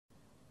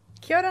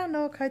Kia ora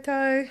no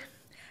koutou.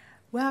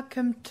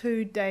 Welcome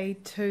to day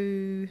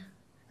two.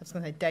 I was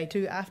going to say day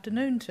two,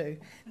 afternoon two.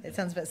 That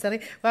sounds a bit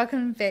silly.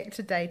 Welcome back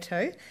to day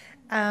two.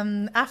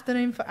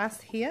 Afternoon for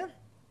us here.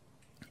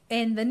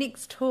 And the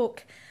next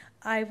talk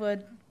it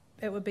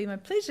would be my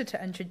pleasure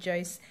to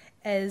introduce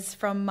is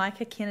from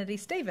Myka Kennedy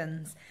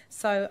Stephens.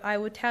 So I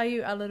will tell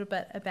you a little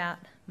bit about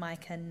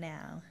Myka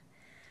now.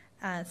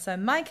 So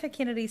Myka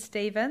Kennedy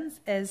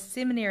Stephens is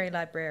seminary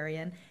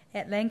librarian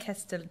at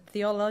Lancaster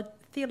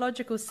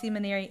Theological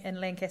Seminary in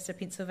Lancaster,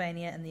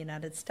 Pennsylvania in the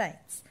United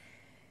States.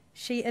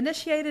 She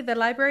initiated the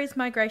library's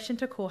migration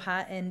to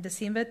Koha in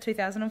December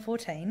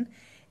 2014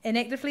 and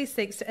actively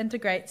seeks to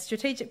integrate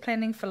strategic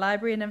planning for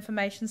library and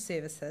information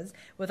services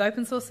with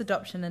open source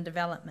adoption and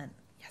development.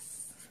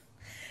 Yes.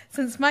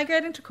 Since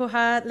migrating to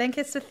Koha,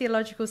 Lancaster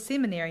Theological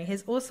Seminary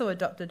has also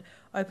adopted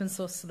open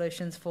source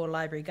solutions for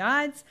library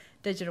guides,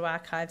 digital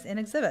archives and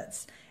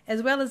exhibits,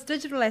 as well as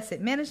digital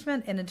asset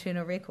management and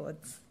internal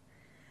records.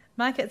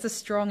 Myka is a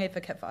strong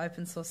advocate for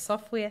open source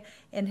software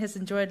and has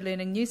enjoyed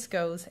learning new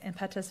skills and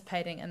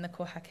participating in the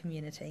Koha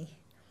community.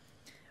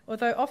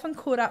 Although often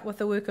caught up with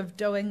the work of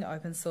doing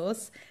open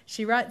source,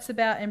 she writes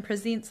about and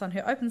presents on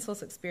her open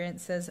source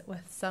experiences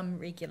with some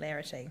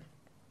regularity.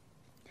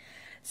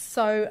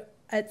 So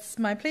it's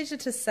my pleasure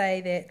to say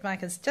that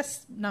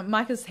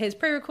Myka has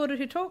pre-recorded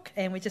her talk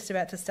and we're just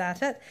about to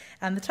start it.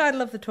 The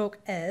title of the talk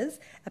is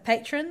A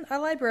Patron, a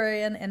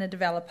Librarian and a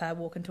Developer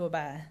Walk into a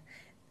Bar.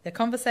 The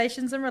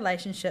conversations and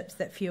relationships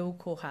that fuel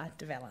Koha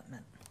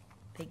development.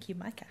 Thank you,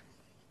 Myka.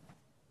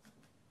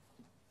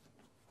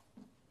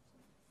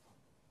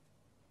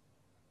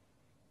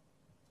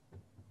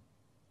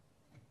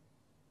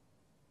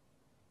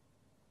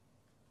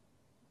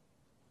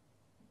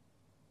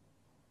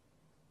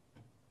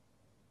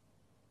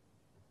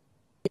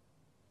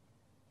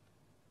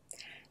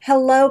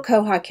 Hello,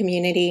 Koha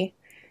community.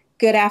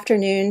 Good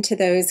afternoon to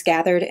those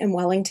gathered in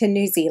Wellington,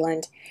 New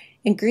Zealand,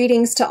 and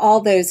greetings to all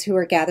those who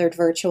are gathered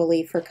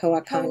virtually for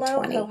Kohacon20.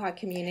 Hello, Koha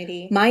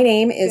community. My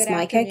name is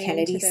Myka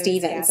Kennedy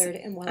Stephens.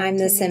 I'm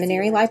the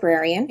seminary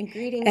librarian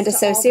and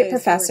associate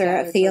professor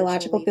of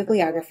theological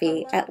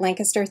bibliography at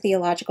Lancaster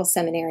Theological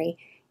Seminary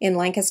in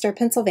Lancaster,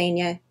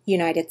 Pennsylvania,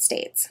 United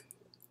States.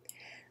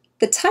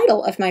 The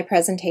title of my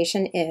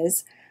presentation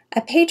is A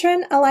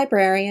Patron, a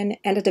Librarian,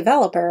 and a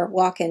Developer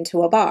Walk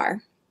into a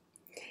Bar.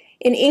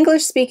 In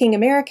English-speaking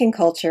American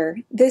culture,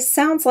 this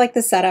sounds like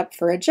the setup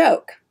for a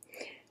joke.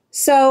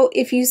 So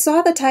if you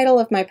saw the title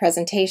of my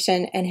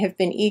presentation and have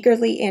been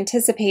eagerly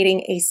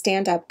anticipating a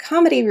stand-up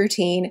comedy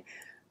routine,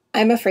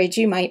 I'm afraid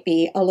you might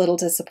be a little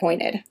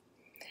disappointed.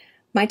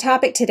 My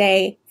topic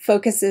today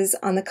focuses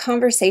on the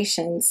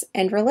conversations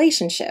and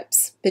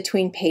relationships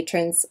between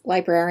patrons,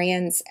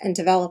 librarians, and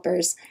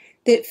developers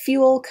that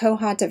fuel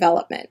Koha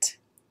development.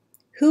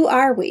 Who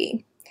are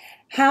we?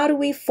 How do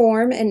we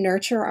form and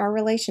nurture our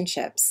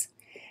relationships?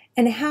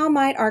 And how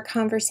might our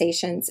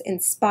conversations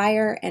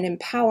inspire and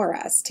empower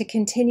us to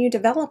continue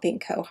developing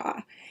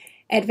Koha,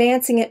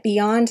 advancing it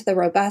beyond the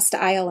robust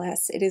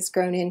ILS it has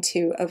grown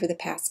into over the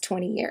past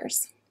 20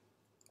 years?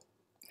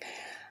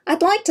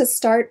 I'd like to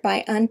start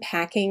by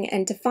unpacking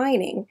and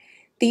defining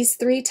these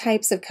three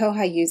types of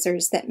Koha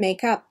users that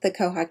make up the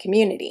Koha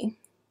community.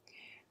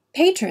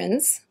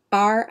 Patrons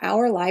are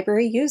our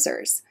library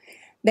users.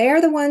 They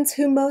are the ones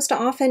who most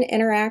often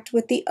interact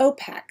with the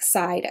OPAC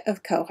side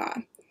of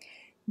Koha.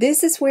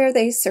 This is where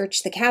they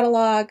search the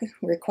catalog,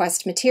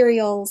 request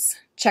materials,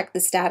 check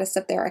the status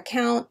of their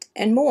account,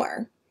 and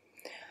more.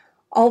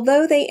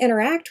 Although they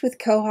interact with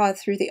Koha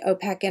through the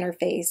OPAC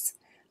interface,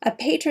 a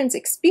patron's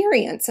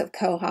experience of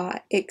Koha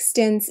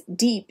extends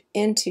deep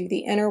into the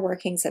inner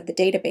workings of the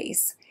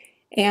database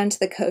and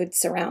the code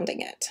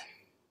surrounding it.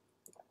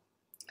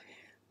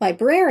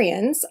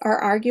 Librarians are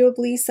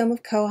arguably some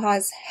of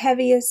Koha's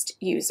heaviest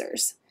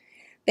users.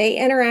 They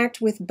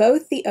interact with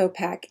both the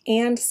OPAC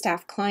and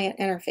staff client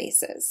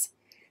interfaces.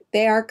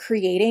 They are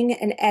creating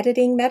and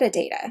editing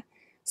metadata,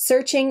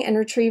 searching and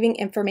retrieving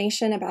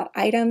information about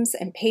items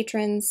and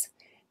patrons,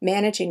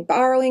 managing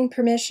borrowing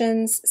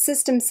permissions,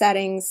 system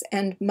settings,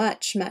 and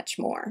much, much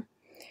more.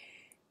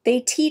 They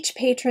teach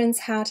patrons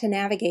how to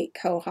navigate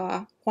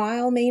Koha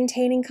while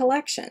maintaining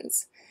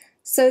collections,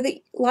 so that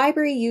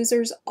library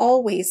users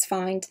always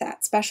find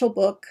that special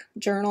book,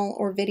 journal,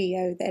 or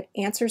video that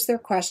answers their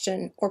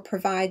question or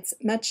provides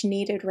much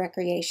needed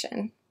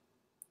recreation.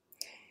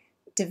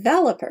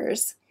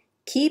 Developers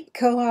keep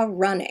Koha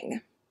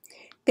running.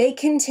 They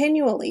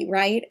continually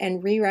write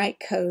and rewrite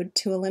code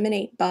to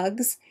eliminate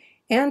bugs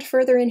and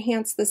further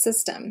enhance the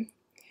system.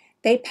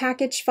 They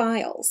package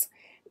files,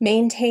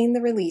 maintain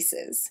the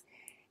releases,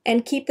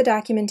 and keep the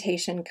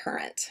documentation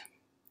current.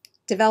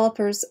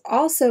 Developers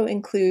also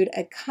include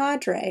a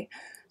cadre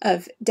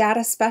of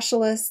data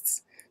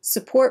specialists,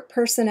 support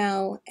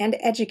personnel, and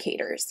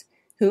educators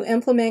who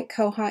implement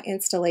Koha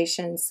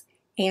installations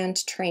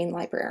and train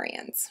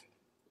librarians.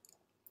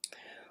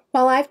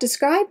 While I've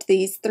described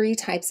these three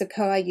types of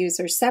Koha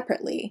users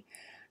separately,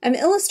 I'm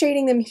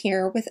illustrating them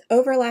here with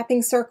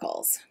overlapping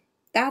circles.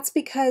 That's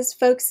because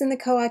folks in the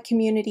Koha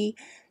community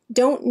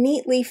don't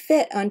neatly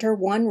fit under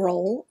one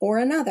role or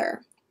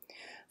another.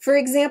 For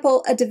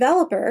example, a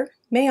developer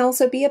may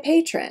also be a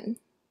patron,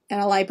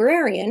 and a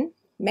librarian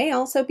may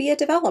also be a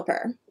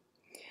developer.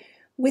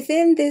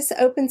 Within this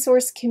open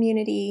source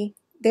community,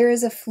 there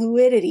is a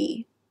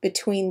fluidity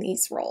between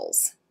these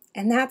roles,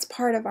 and that's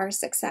part of our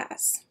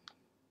success.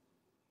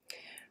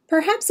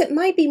 Perhaps it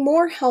might be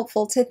more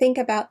helpful to think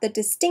about the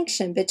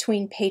distinction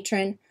between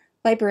patron,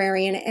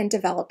 librarian, and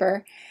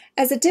developer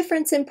as a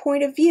difference in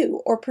point of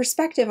view or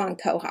perspective on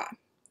Koha.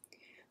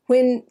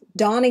 When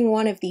donning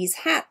one of these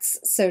hats,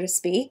 so to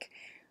speak,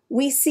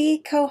 we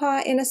see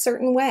Koha in a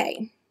certain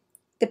way.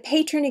 The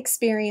patron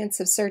experience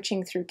of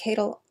searching through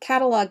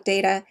catalog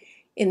data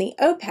in the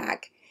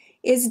OPAC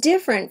is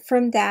different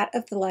from that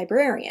of the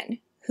librarian,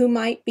 who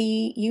might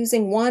be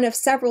using one of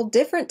several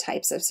different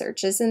types of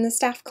searches in the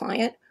staff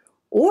client,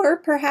 or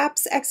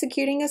perhaps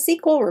executing a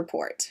SQL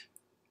report.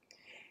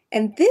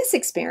 And this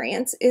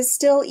experience is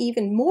still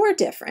even more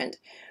different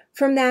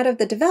from that of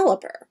the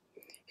developer,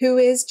 who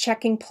is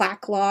checking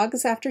plaque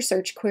logs after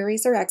search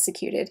queries are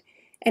executed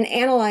and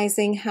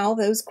analyzing how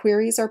those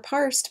queries are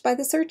parsed by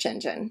the search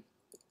engine.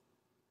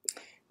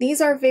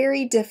 These are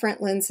very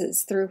different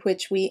lenses through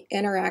which we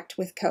interact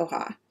with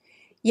Koha,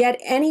 yet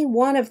any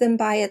one of them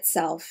by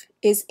itself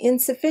is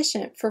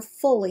insufficient for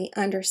fully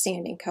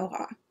understanding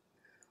Koha.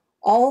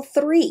 All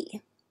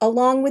three,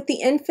 along with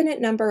the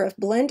infinite number of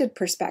blended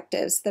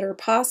perspectives that are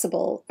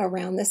possible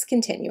around this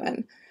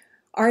continuum,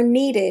 are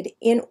needed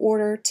in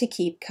order to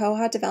keep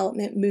Koha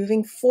development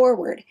moving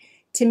forward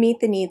to meet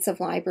the needs of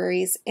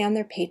libraries and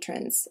their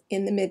patrons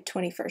in the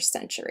mid-21st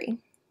century.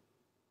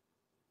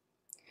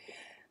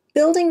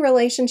 Building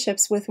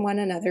relationships with one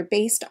another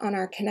based on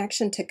our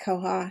connection to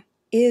Koha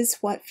is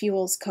what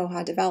fuels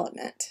Koha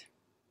development.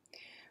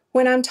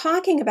 When I'm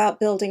talking about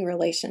building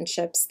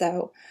relationships,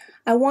 though,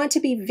 I want to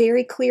be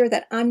very clear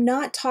that I'm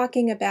not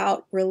talking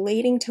about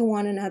relating to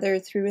one another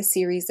through a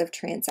series of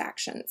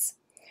transactions.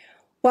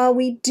 While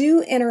we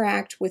do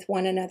interact with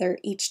one another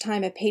each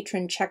time a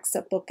patron checks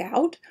a book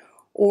out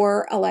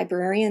or a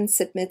librarian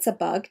submits a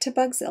bug to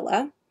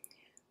Bugzilla,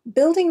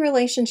 building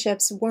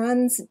relationships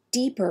runs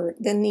deeper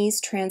than these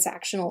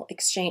transactional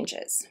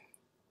exchanges.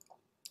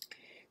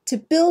 To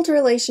build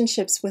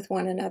relationships with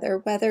one another,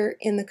 whether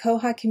in the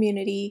Koha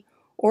community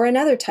or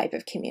another type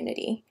of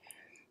community,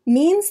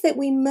 means that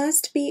we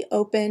must be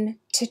open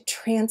to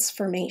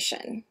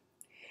transformation.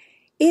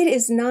 It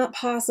is not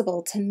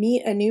possible to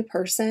meet a new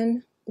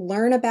person,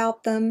 learn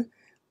about them,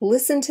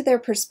 listen to their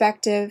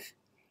perspective,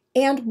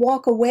 and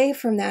walk away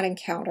from that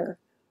encounter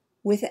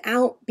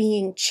without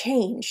being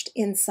changed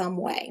in some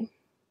way.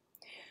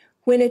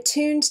 When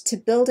attuned to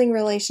building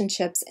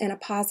relationships in a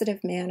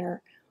positive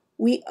manner,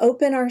 we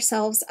open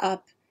ourselves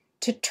up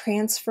to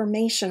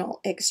transformational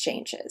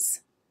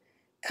exchanges.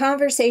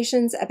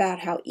 Conversations about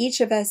how each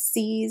of us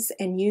sees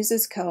and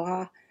uses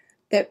Koha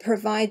that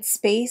provide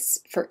space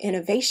for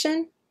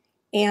innovation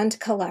and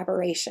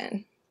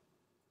collaboration.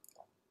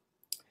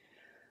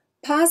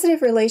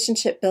 Positive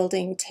relationship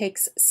building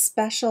takes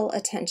special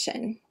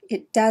attention.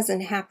 It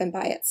doesn't happen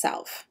by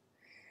itself.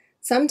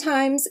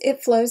 Sometimes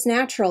it flows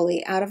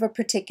naturally out of a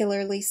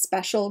particularly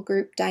special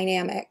group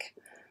dynamic,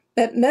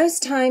 but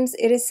most times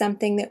it is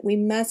something that we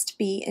must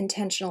be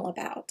intentional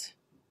about.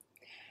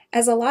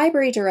 As a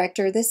library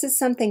director, this is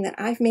something that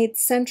I've made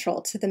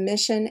central to the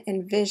mission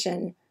and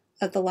vision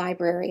of the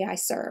library I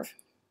serve.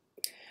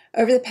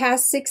 Over the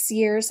past 6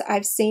 years,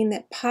 I've seen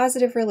that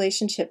positive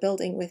relationship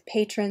building with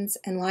patrons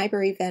and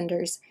library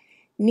vendors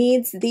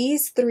needs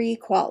these three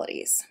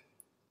qualities.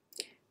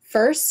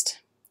 First,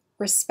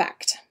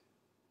 respect.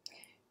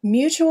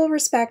 Mutual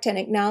respect and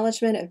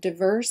acknowledgement of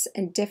diverse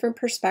and different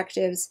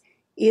perspectives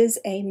is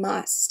a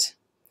must.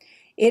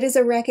 It is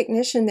a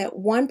recognition that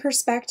one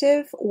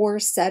perspective or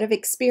set of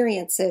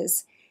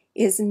experiences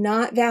is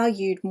not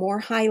valued more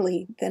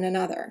highly than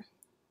another.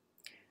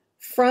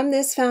 From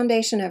this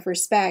foundation of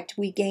respect,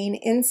 we gain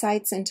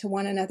insights into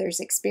one another's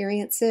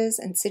experiences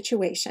and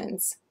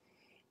situations,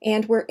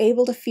 and we're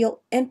able to feel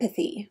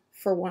empathy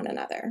for one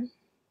another.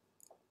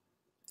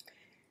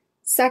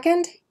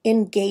 Second,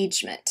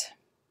 engagement.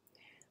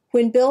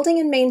 When building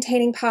and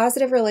maintaining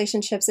positive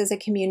relationships as a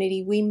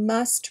community, we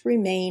must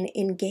remain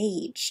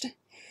engaged.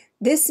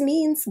 This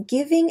means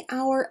giving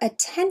our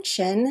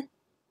attention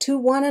to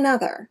one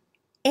another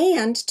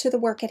and to the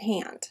work at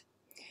hand.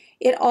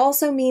 It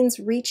also means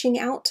reaching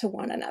out to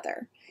one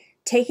another,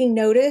 taking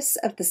notice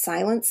of the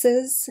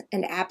silences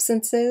and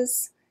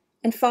absences,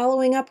 and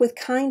following up with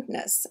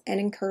kindness and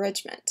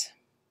encouragement.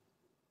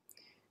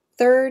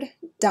 Third,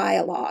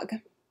 dialogue.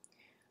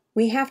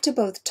 We have to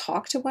both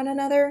talk to one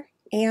another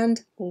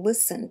and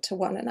listen to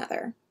one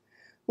another.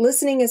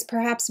 Listening is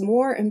perhaps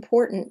more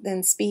important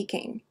than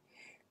speaking.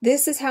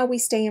 This is how we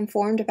stay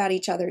informed about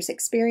each other's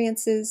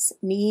experiences,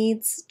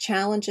 needs,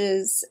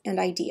 challenges, and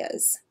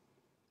ideas.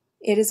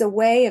 It is a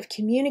way of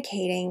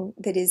communicating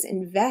that is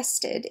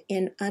invested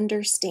in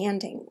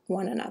understanding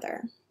one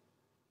another.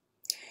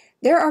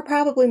 There are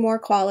probably more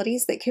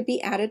qualities that could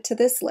be added to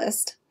this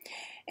list,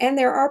 And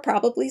there are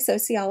probably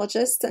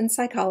sociologists and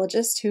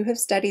psychologists who have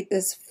studied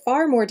this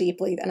far more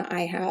deeply than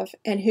I have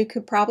and who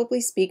could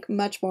probably speak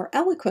much more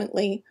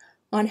eloquently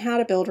on how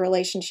to build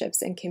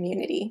relationships in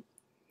community.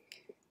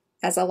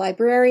 As a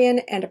librarian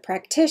and a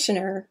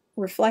practitioner,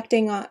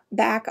 reflecting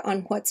back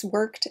on what's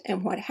worked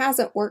and what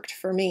hasn't worked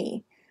for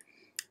me,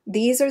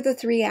 these are the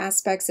three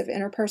aspects of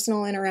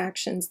interpersonal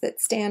interactions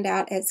that stand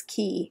out as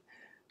key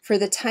for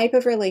the type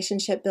of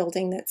relationship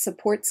building that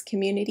supports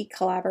community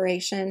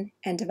collaboration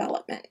and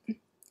development.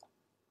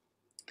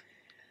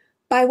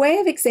 By way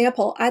of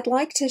example, I'd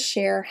like to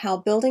share how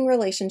building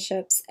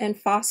relationships and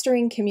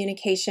fostering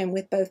communication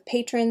with both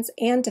patrons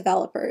and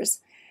developers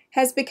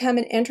has become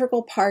an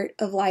integral part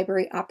of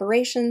library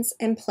operations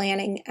and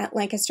planning at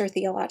Lancaster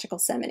Theological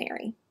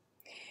Seminary.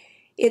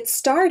 It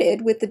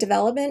started with the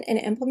development and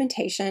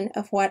implementation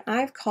of what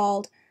I've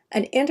called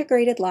an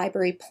integrated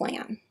library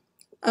plan.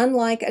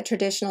 Unlike a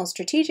traditional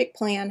strategic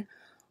plan,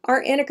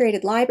 our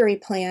integrated library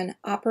plan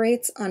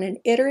operates on an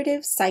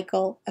iterative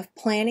cycle of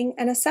planning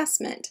and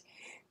assessment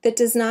that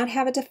does not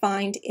have a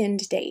defined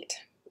end date.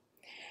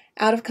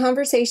 Out of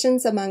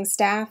conversations among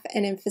staff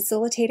and in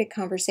facilitated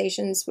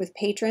conversations with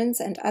patrons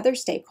and other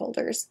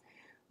stakeholders,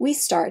 we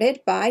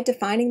started by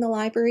defining the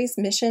library's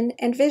mission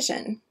and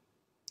vision.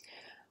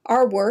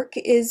 Our work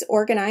is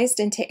organized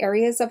into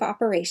areas of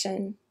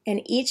operation,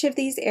 and each of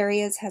these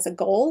areas has a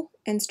goal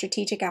and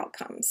strategic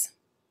outcomes.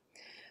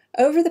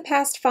 Over the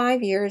past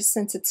 5 years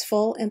since its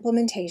full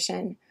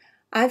implementation,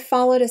 I've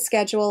followed a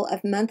schedule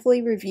of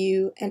monthly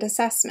review and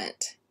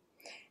assessment.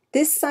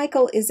 This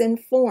cycle is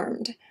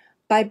informed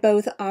by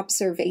both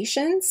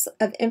observations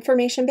of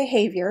information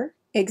behavior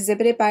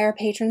exhibited by our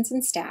patrons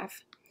and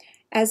staff,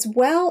 as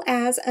well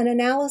as an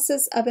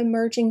analysis of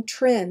emerging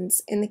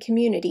trends in the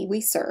community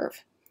we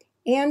serve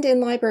and in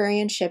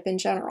librarianship in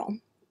general.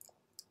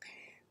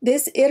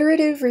 This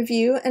iterative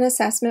review and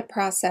assessment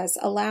process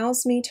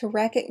allows me to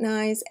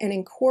recognize and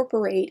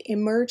incorporate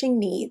emerging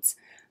needs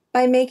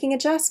by making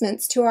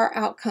adjustments to our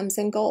outcomes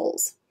and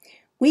goals.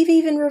 We've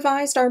even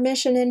revised our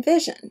mission and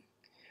vision,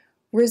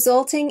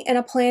 resulting in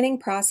a planning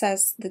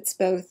process that's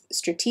both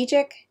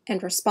strategic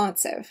and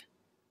responsive,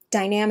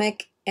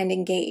 dynamic and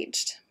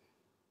engaged.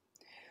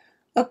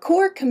 A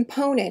core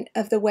component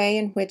of the way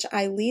in which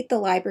I lead the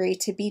library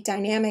to be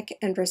dynamic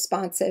and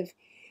responsive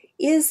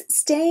is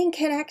staying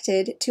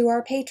connected to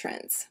our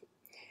patrons.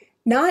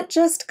 Not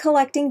just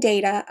collecting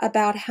data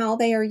about how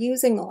they are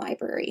using the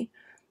library,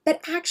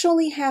 but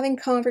actually having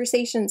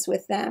conversations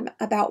with them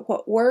about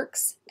what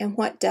works and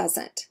what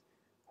doesn't,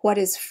 what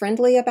is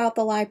friendly about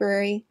the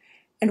library,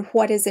 and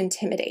what is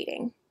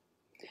intimidating.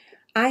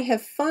 I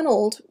have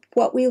funneled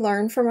what we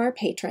learn from our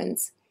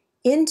patrons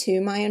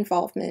into my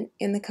involvement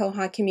in the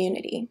Koha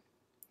community.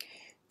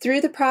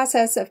 Through the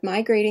process of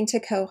migrating to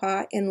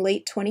Koha in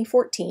late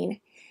 2014,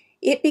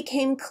 it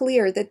became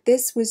clear that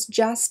this was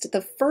just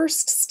the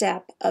first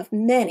step of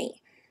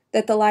many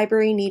that the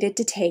library needed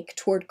to take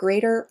toward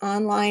greater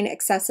online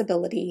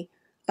accessibility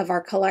of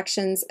our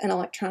collections and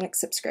electronic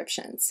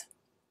subscriptions.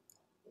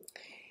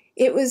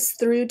 It was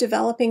through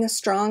developing a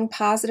strong,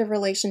 positive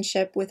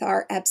relationship with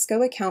our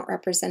EBSCO account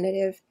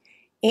representative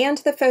and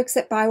the folks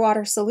at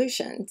Bywater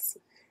Solutions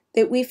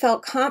that we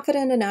felt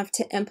confident enough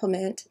to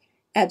implement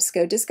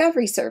EBSCO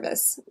Discovery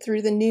Service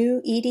through the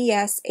new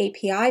EDS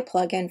API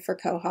plugin for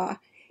Koha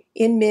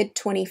in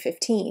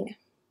mid-2015.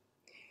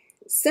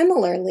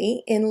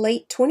 Similarly, in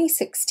late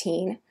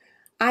 2016,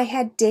 I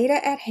had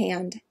data at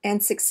hand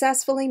and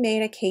successfully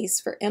made a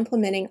case for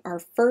implementing our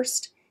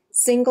first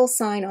single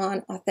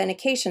sign-on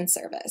authentication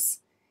service,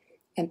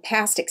 and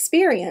past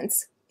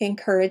experience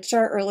encouraged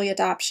our early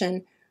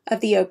adoption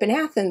of the Open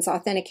Athens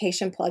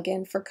authentication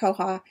plugin for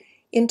Koha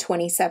in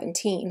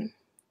 2017.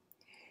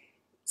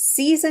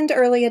 Seasoned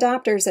early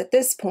adopters at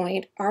this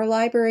point, our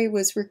library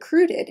was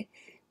recruited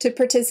to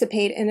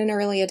participate in an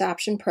early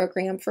adoption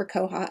program for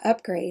Koha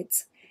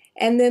upgrades,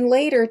 and then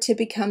later to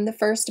become the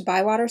first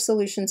Bywater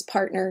Solutions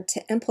partner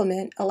to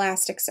implement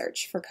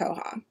Elasticsearch for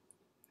Koha.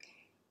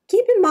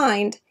 Keep in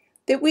mind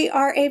that we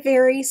are a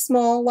very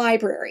small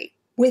library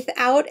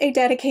without a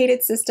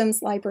dedicated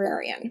systems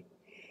librarian.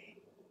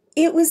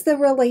 It was the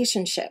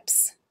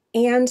relationships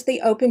and the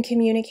open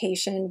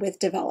communication with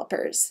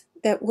developers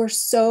that were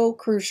so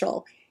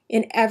crucial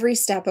in every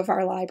step of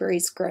our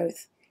library's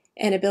growth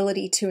and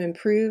ability to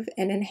improve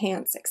and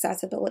enhance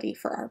accessibility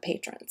for our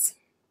patrons.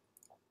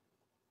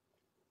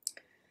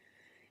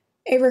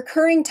 A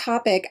recurring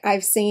topic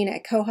I've seen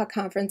at Koha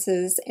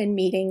conferences and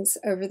meetings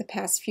over the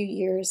past few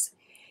years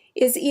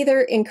is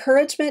either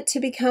encouragement to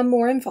become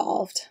more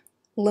involved,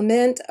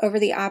 lament over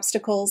the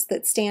obstacles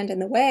that stand in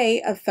the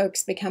way of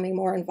folks becoming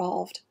more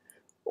involved,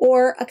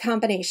 or a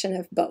combination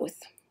of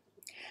both.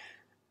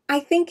 I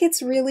think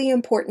it's really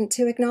important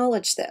to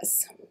acknowledge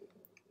this.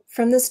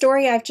 From the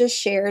story I've just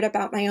shared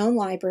about my own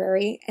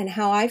library and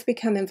how I've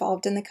become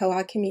involved in the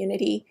Koha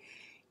community,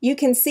 you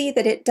can see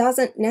that it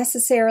doesn't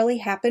necessarily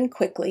happen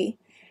quickly,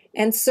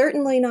 and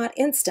certainly not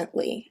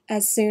instantly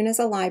as soon as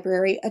a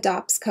library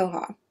adopts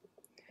Koha.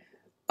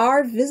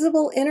 our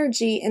visible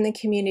energy in the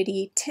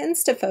community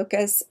tends to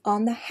focus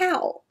on the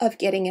how of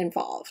getting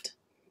involved.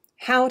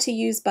 How to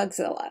use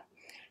Bugzilla,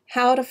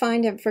 how to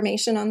find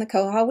information on the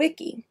Koha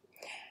Wiki,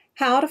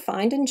 how to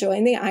find and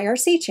join the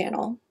IRC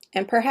channel,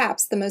 and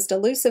perhaps the most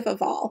elusive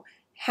of all,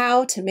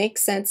 how to make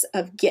sense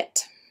of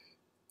Git.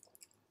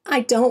 I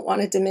don't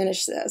want to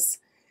diminish this.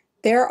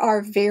 There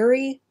are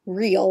very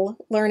real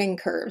learning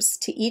curves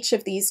to each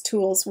of these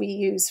tools we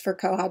use for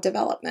Koha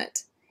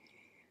development.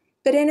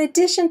 But in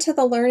addition to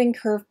the learning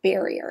curve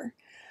barrier,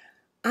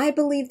 I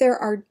believe there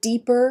are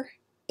deeper,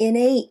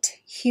 innate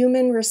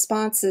human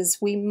responses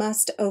we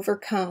must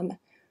overcome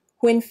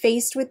when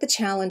faced with the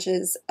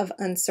challenges of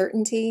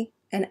uncertainty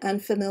and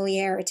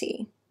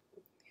unfamiliarity.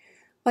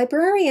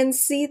 Librarians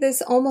see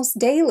this almost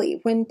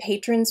daily when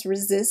patrons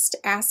resist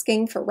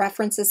asking for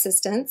reference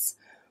assistance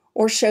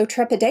or show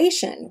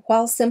trepidation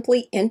while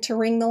simply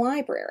entering the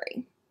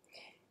library.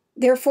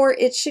 Therefore,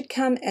 it should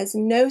come as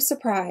no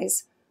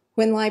surprise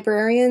when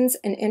librarians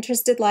and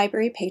interested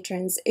library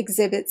patrons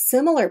exhibit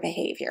similar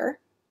behavior,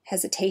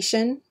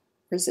 hesitation,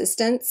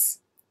 resistance,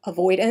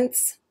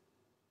 avoidance,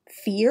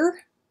 fear,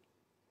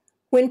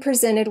 when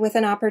presented with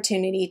an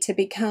opportunity to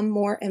become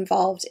more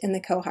involved in the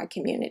Koha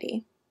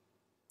community.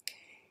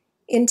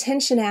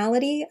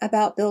 Intentionality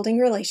about building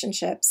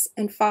relationships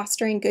and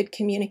fostering good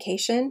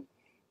communication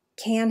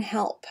can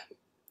help.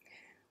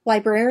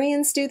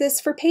 Librarians do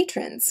this for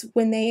patrons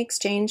when they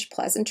exchange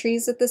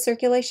pleasantries at the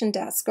circulation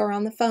desk or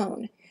on the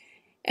phone,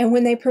 and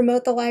when they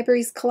promote the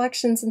library's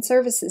collections and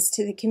services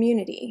to the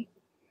community.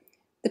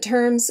 The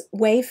terms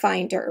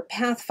wayfinder,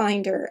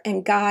 pathfinder,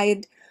 and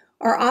guide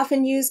are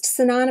often used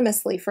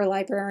synonymously for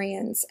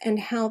librarians and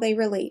how they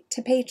relate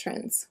to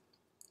patrons.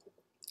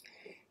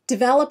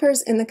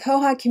 Developers in the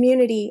Koha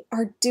community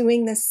are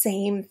doing the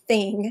same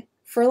thing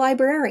for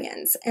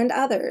librarians and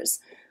others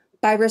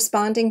by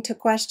responding to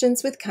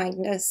questions with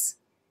kindness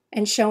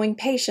and showing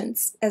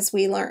patience as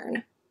we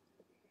learn.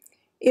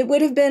 It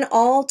would have been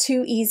all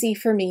too easy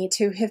for me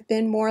to have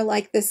been more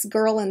like this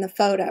girl in the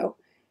photo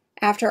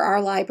after our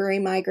library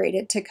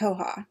migrated to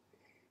Koha,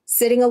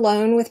 sitting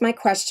alone with my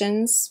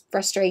questions,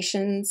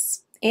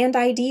 frustrations, and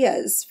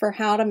ideas for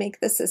how to make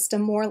the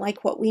system more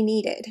like what we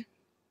needed.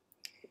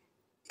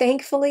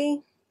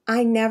 Thankfully,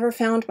 I never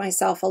found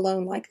myself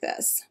alone like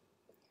this.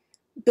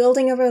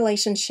 Building a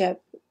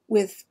relationship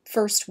with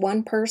first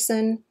one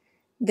person,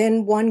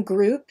 then one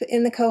group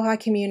in the Koha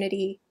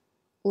community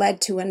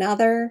led to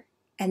another,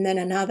 and then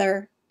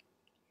another.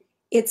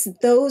 It's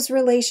those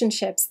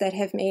relationships that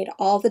have made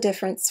all the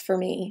difference for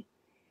me,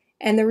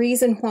 and the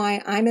reason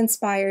why I'm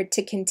inspired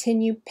to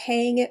continue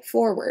paying it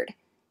forward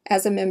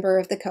as a member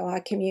of the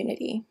Koha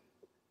community.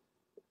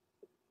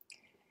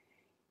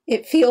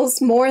 It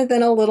feels more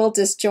than a little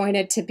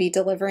disjointed to be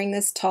delivering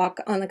this talk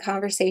on the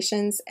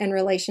conversations and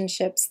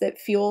relationships that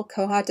fuel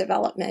Koha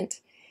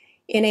development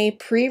in a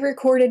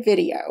pre-recorded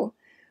video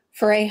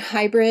for a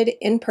hybrid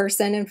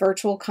in-person and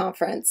virtual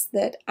conference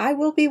that I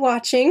will be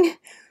watching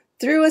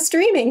through a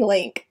streaming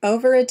link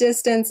over a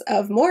distance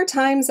of more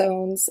time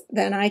zones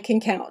than I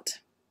can count.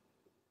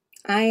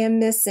 I am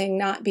missing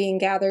not being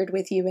gathered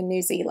with you in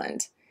New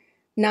Zealand,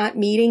 not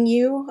meeting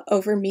you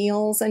over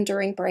meals and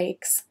during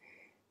breaks,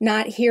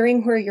 not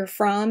hearing where you're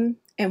from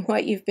and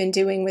what you've been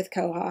doing with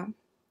Koha.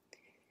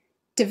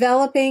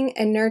 Developing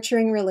and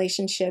nurturing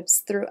relationships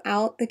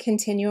throughout the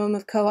continuum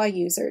of Koha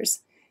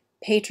users,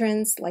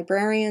 patrons,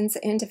 librarians,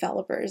 and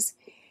developers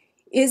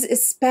is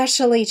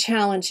especially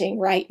challenging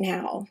right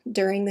now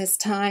during this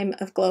time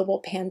of global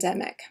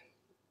pandemic.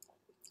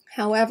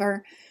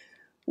 However,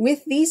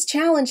 with these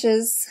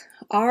challenges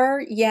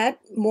are yet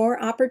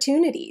more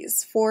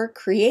opportunities for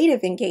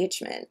creative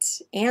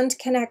engagement and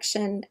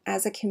connection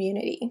as a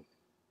community.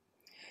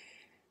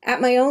 At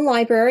my own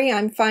library,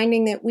 I'm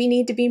finding that we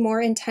need to be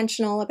more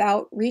intentional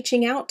about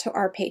reaching out to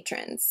our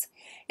patrons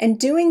and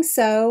doing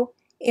so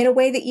in a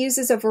way that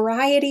uses a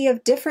variety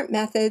of different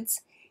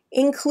methods,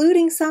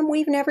 including some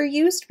we've never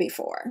used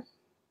before.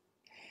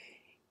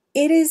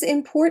 It is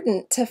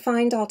important to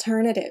find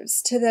alternatives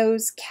to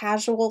those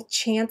casual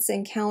chance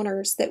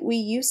encounters that we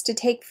used to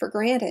take for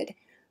granted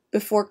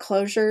before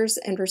closures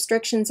and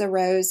restrictions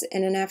arose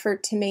in an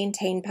effort to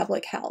maintain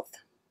public health.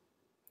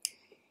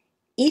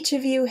 Each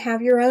of you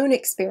have your own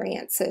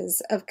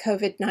experiences of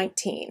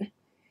COVID-19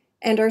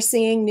 and are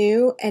seeing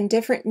new and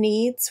different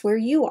needs where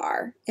you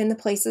are in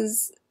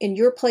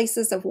your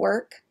places of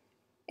work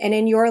and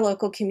in your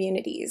local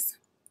communities.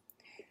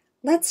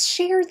 Let's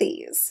share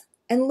these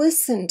and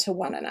listen to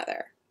one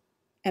another,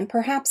 and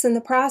perhaps in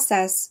the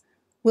process,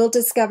 we'll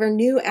discover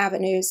new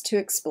avenues to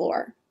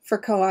explore for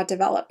Koha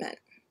development.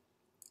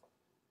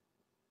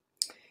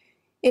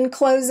 In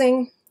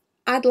closing,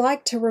 I'd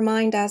like to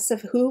remind us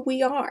of who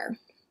we are.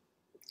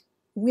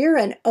 We're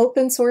an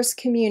open source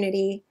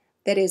community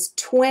that is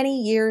 20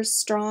 years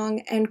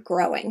strong and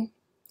growing,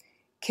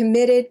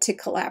 committed to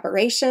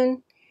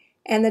collaboration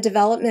and the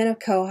development of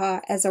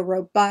Koha as a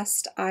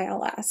robust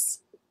ILS.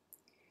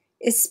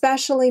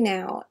 Especially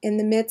now, in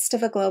the midst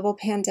of a global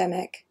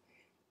pandemic,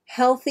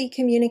 Healthy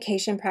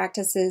communication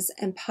practices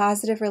and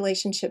positive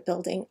relationship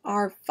building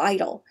are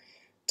vital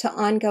to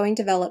ongoing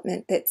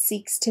development that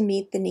seeks to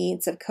meet the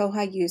needs of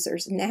Koha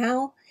users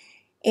now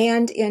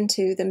and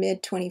into the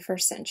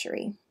mid-21st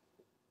century.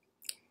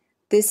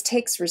 This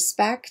takes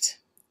respect,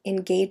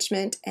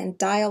 engagement, and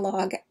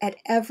dialogue at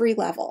every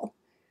level,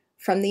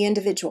 from the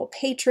individual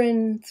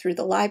patron through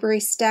the library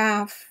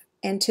staff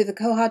and to the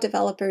Koha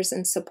developers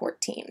and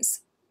support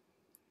teams.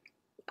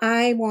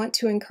 I want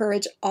to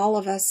encourage all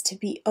of us to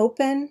be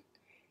open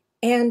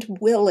and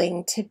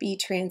willing to be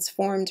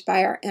transformed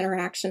by our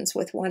interactions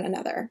with one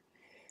another,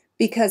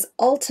 because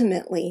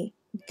ultimately,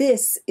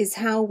 this is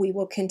how we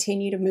will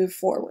continue to move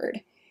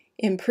forward,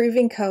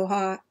 improving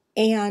Koha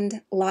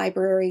and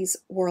libraries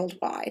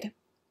worldwide.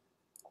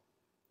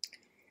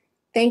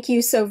 Thank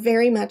you so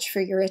very much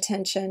for your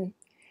attention.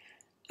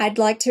 I'd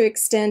like to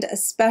extend a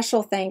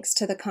special thanks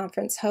to the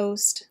conference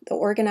host, the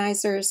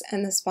organizers,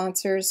 and the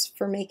sponsors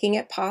for making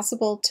it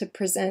possible to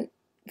present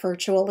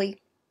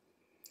virtually.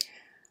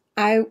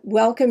 I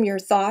welcome your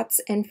thoughts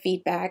and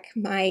feedback.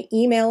 My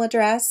email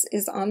address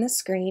is on the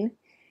screen,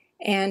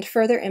 and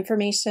further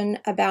information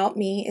about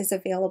me is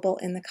available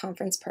in the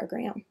conference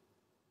program.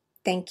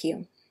 Thank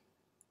you.